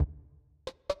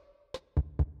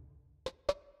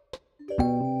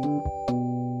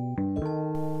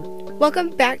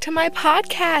Welcome back to my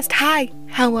podcast. Hi,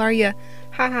 how are you?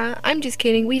 Haha, I'm just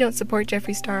kidding. We don't support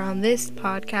Jeffree Star on this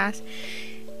podcast.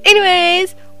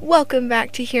 Anyways, welcome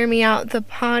back to Hear Me Out, the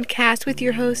podcast with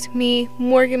your host, me,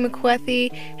 Morgan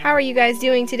McQuethy. How are you guys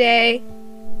doing today?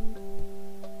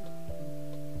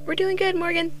 We're doing good,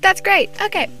 Morgan. That's great.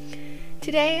 Okay.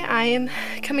 Today I am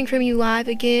coming from you live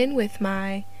again with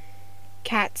my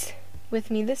cats with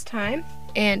me this time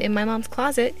and in my mom's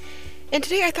closet. And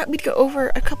today I thought we'd go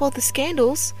over a couple of the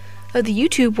scandals of the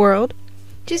YouTube world.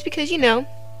 Just because,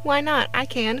 why not? I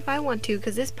can if I want to,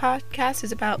 because this podcast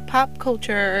is about pop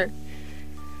culture.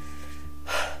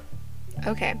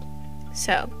 Okay,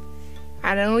 so,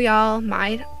 I know y'all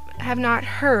might have not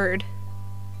heard,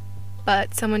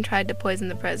 but someone tried to poison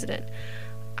the president.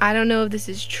 I don't know if this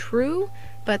is true,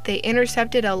 but they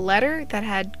intercepted a letter that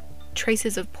had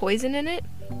traces of poison in it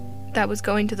that was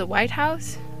going to the White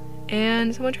House.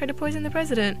 And someone tried to poison the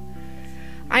president.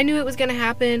 I knew it was going to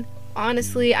happen.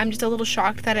 Honestly, I'm just a little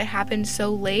shocked that it happened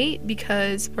so late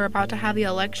because we're about to have the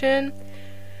election.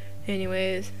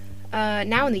 Anyways,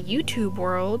 now in the YouTube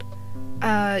world,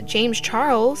 James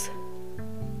Charles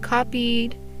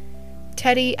copied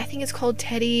Teddy, I think it's called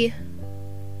Teddy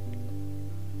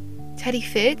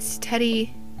Fits,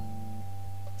 Teddy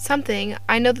something.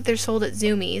 I know that they're sold at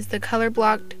Zoomies, the color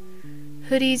blocked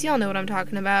hoodies. Y'all know what I'm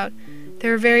talking about.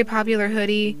 They're a very popular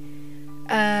hoodie.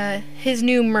 His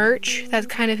new merch, that's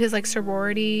kind of his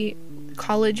sorority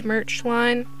college merch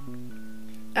line,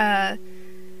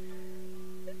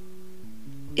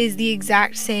 is the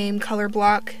exact same color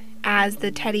block as the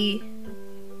Teddy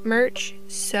merch.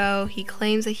 So he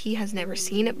claims that he has never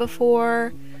seen it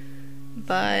before,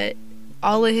 but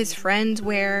all of his friends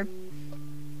wear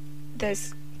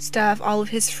this stuff. All of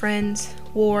his friends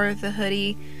wore the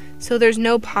hoodie. So there's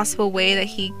no possible way that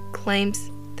he claims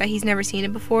that he's never seen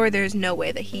it before. There's no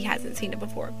way that he hasn't seen it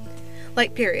before.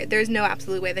 Period. There's no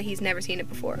absolute way that he's never seen it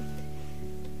before.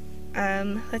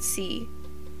 Let's see.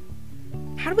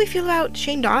 How do we feel about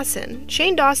Shane Dawson?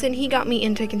 Shane Dawson, he got me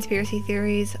into conspiracy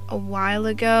theories a while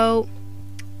ago.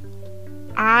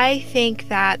 I think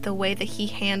that the way that he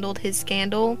handled his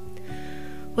scandal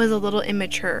was a little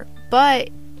immature.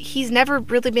 But he's never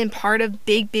really been part of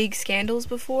big scandals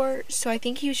before, so I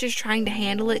think he was just trying to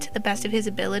handle it to the best of his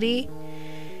ability,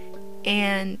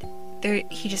 and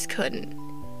he just couldn't.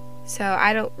 So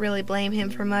I don't really blame him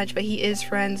for much, but he is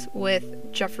friends with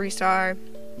Jeffree Star,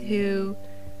 who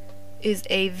is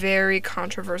a very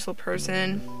controversial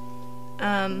person.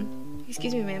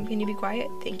 Excuse me, ma'am, can you be quiet?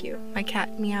 Thank you. My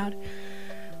cat meowed.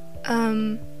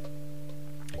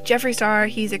 Jeffree Star,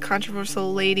 he's a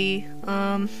controversial lady,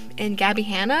 and Gabby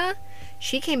Hanna,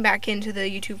 she came back into the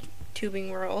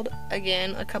YouTubing world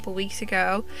again a couple weeks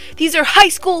ago. These are high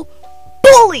school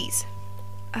bullies!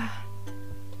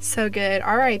 So good.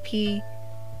 R.I.P.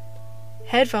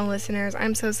 headphone listeners,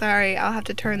 I'm so sorry. I'll have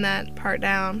to turn that part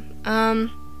down.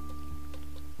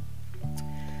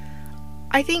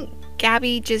 I think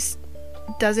Gabby just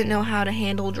doesn't know how to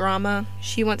handle drama.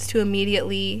 She wants to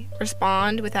immediately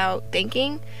respond without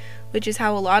thinking, which is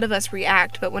how a lot of us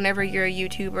react, but whenever you're a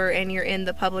YouTuber and you're in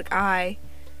the public eye,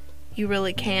 you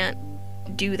really can't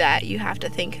do that. You have to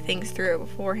think things through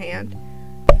beforehand.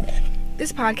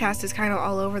 This podcast is kind of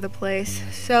all over the place,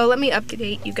 so let me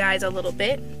update you guys a little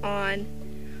bit on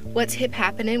what's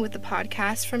happening with the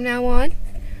podcast from now on.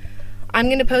 I'm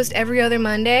going to post every other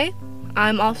Monday.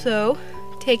 I'm also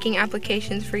taking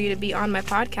applications for you to be on my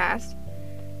podcast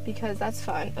because that's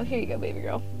fun. Oh, here you go, baby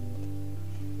girl.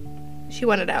 She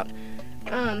wanted out.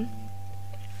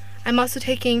 I'm also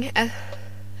taking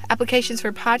applications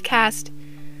for podcast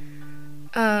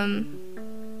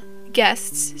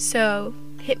guests, so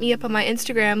hit me up on my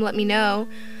Instagram, let me know.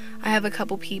 I have a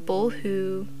couple people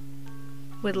who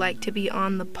would like to be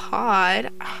on the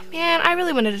pod. Oh, man, I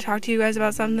really wanted to talk to you guys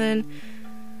about something,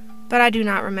 but I do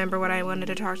not remember what I wanted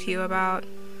to talk to you about.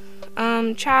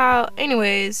 Ciao.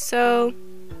 Anyways, so,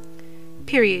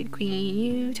 period, queen,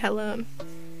 you tell them.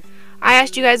 I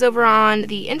asked you guys over on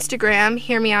the Instagram,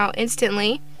 Hear Me Out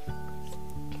Instantly,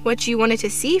 what you wanted to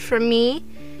see from me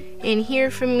and hear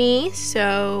from me,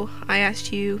 so I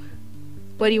asked you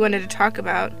what you wanted to talk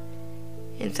about,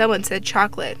 and someone said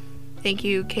chocolate. Thank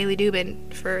you, Kaylee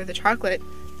Dubin, for the chocolate.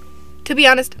 To be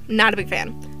honest, not a big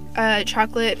fan.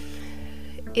 Chocolate,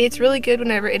 it's really good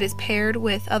whenever it is paired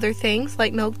with other things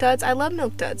like Milk Duds. I love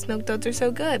Milk Duds. Milk Duds are so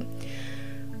good.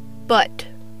 But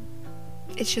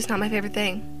it's just not my favorite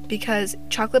thing because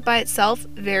chocolate by itself,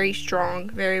 very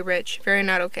strong, very rich, very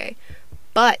not okay.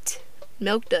 But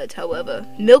Milk Duds, however,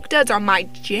 Milk Duds are my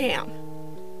jam.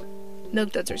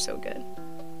 Milk Duds are so good.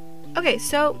 Okay,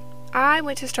 so I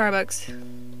went to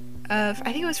Starbucks of,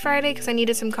 I think it was Friday, because I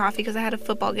needed some coffee because I had a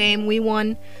football game. We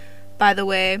won, by the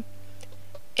way.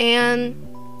 And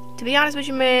to be honest with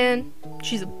you, man,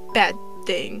 she's a bad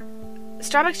thing.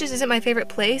 Starbucks just isn't my favorite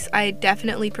place. I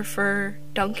definitely prefer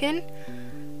Dunkin'.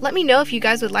 Let me know if you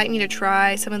guys would like me to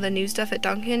try some of the new stuff at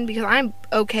Dunkin', because I'm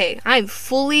okay. I'm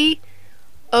fully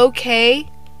okay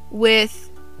with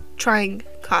trying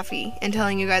coffee and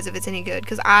telling you guys if it's any good,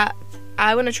 because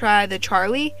I want to try the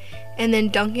Charlie, and then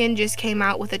Dunkin' just came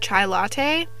out with a chai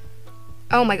latte.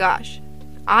 Oh my gosh.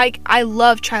 I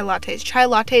love chai lattes. Chai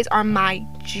lattes are my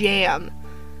jam.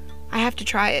 I have to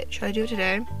try it. Should I do it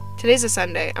today? Today's a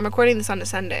Sunday. I'm recording this on a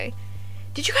Sunday.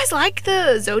 Did you guys like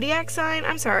the zodiac sign?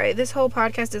 I'm sorry. This whole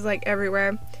podcast is like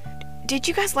everywhere. Did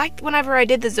you guys like whenever I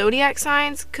did the zodiac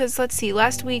signs? Because let's see.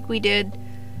 Last week we did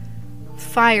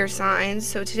fire signs.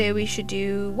 So today we should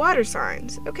do water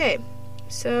signs. Okay.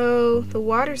 So the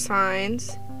water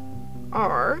signs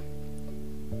are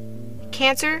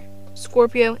Cancer,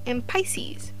 Scorpio, and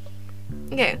Pisces.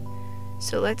 Okay,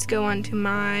 so let's go on to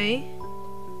my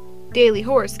daily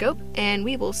horoscope and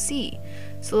we will see.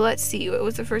 So let's see, what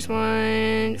was the first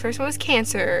one? First one was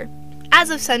Cancer. As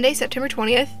of Sunday, September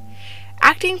 20th,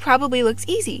 acting probably looks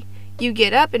easy. You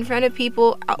get up in front of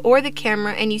people or the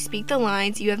camera and you speak the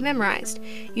lines you have memorized.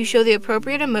 You show the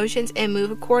appropriate emotions and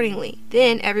move accordingly.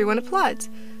 Then everyone applauds.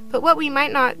 But what we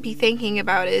might not be thinking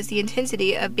about is the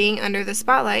intensity of being under the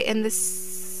spotlight and the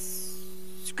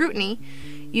scrutiny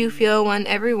you feel when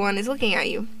everyone is looking at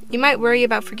you. You might worry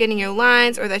about forgetting your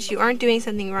lines or that you aren't doing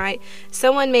something right.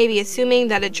 Someone may be assuming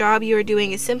that a job you are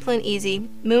doing is simple and easy,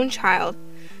 moonchild.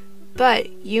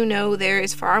 But you know there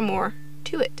is far more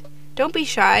to it. Don't be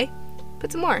shy.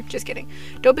 Put some more. Just kidding.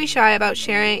 Don't be shy about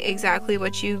sharing exactly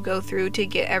what you go through to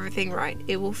get everything right.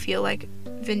 It will feel like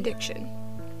vindication.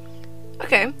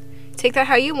 Okay, take that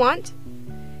how you want.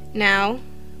 Now,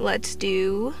 let's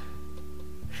do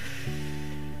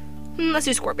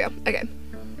Scorpio. Okay.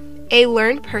 A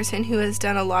learned person who has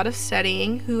done a lot of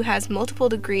studying, who has multiple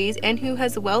degrees, and who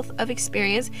has a wealth of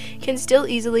experience can still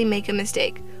easily make a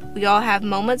mistake. We all have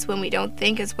moments when we don't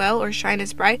think as well or shine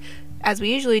as bright as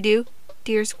we usually do,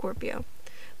 dear Scorpio.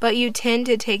 But you tend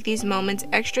to take these moments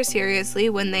extra seriously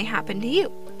when they happen to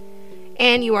you.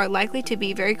 And you are likely to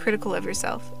be very critical of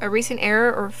yourself. A recent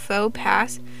error or faux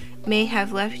pas may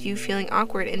have left you feeling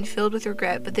awkward and filled with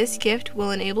regret, but this gift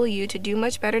will enable you to do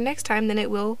much better next time than it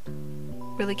will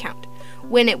really count.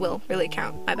 When it will really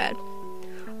count, my bad.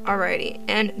 Alrighty,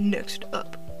 and next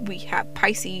up, we have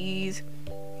Pisces.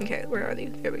 Okay, where are they?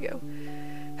 There we go.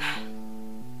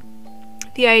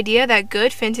 The idea that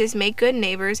good fences make good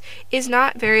neighbors is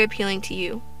not very appealing to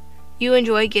you. You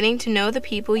enjoy getting to know the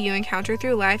people you encounter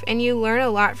through life, and you learn a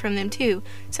lot from them too.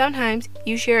 Sometimes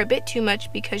you share a bit too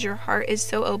much because your heart is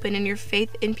so open and your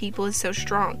faith in people is so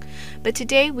strong. But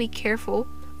today be careful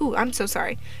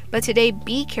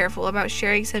about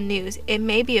sharing some news. It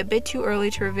may be a bit too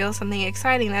early to reveal something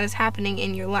exciting that is happening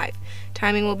in your life.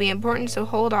 Timing will be important, so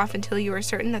hold off until you are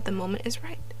certain that the moment is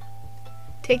right.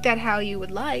 Take that how you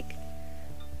would like.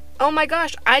 Oh my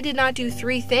gosh, I did not do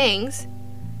 3 things.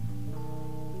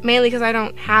 Mainly because I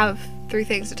don't have 3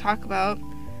 things to talk about.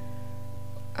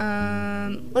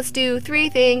 Let's do 3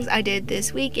 things I did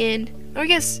this weekend. Or I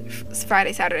guess it's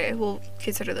Friday, Saturday. We'll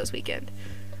consider those weekend.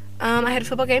 I had a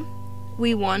football game.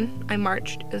 We won. I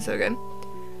marched. It was so good.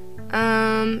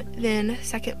 Then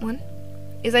second one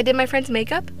is I did my friend's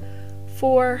makeup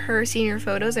for her senior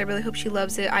photos. I really hope she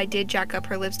loves it. I did jack up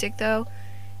her lipstick though.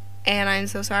 And I'm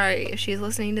so sorry if she's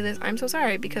listening to this. I'm so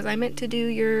sorry because I meant to do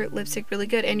your lipstick really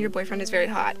good and your boyfriend is very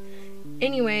hot.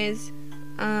 Anyways,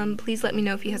 please let me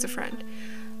know if he has a friend.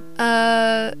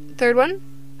 Third one,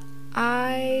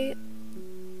 I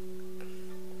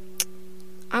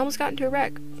almost got into a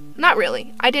wreck. Not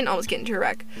really. I didn't almost get into a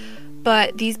wreck.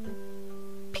 But these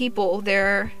people,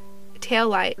 their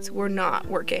taillights were not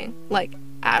working, like,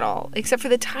 at all. Except for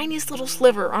the tiniest little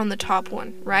sliver on the top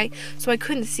one, right? So I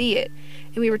couldn't see it.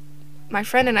 And my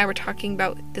friend and I were talking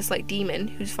about this, like, demon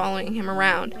who's following him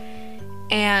around.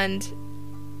 And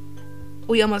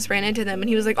we almost ran into them. And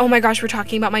he was like, oh my gosh, we're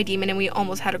talking about my demon. And we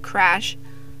almost had a crash.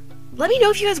 Let me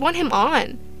know if you guys want him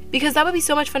on. Because that would be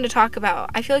so much fun to talk about.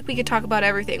 I feel like we could talk about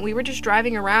everything. We were just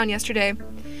driving around yesterday.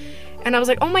 And I was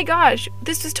like, oh my gosh,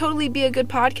 this would totally be a good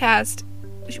podcast.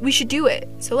 We should do it.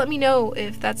 So let me know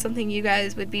if that's something you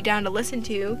guys would be down to listen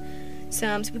to.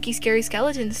 Some spooky, scary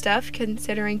skeleton stuff,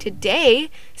 considering today,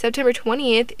 September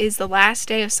 20th, is the last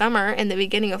day of summer and the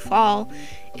beginning of fall.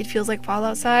 It feels like fall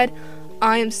outside.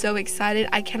 I am so excited.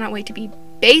 I cannot wait to be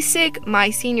basic. My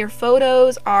senior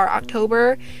photos are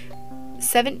October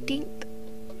 17th,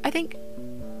 I think.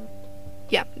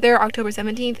 Yeah, they're October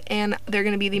 17th, and they're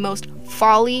gonna be the most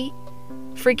folly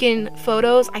freaking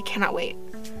photos. I cannot wait.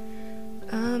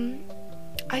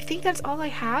 I think that's all I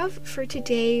have for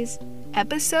today's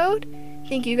episode.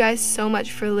 Thank you guys so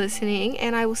much for listening,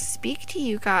 and I will speak to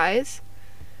you guys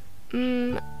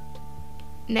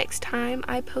next time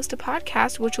I post a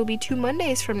podcast, which will be 2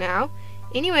 Mondays from now.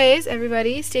 Anyways,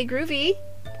 everybody, stay groovy.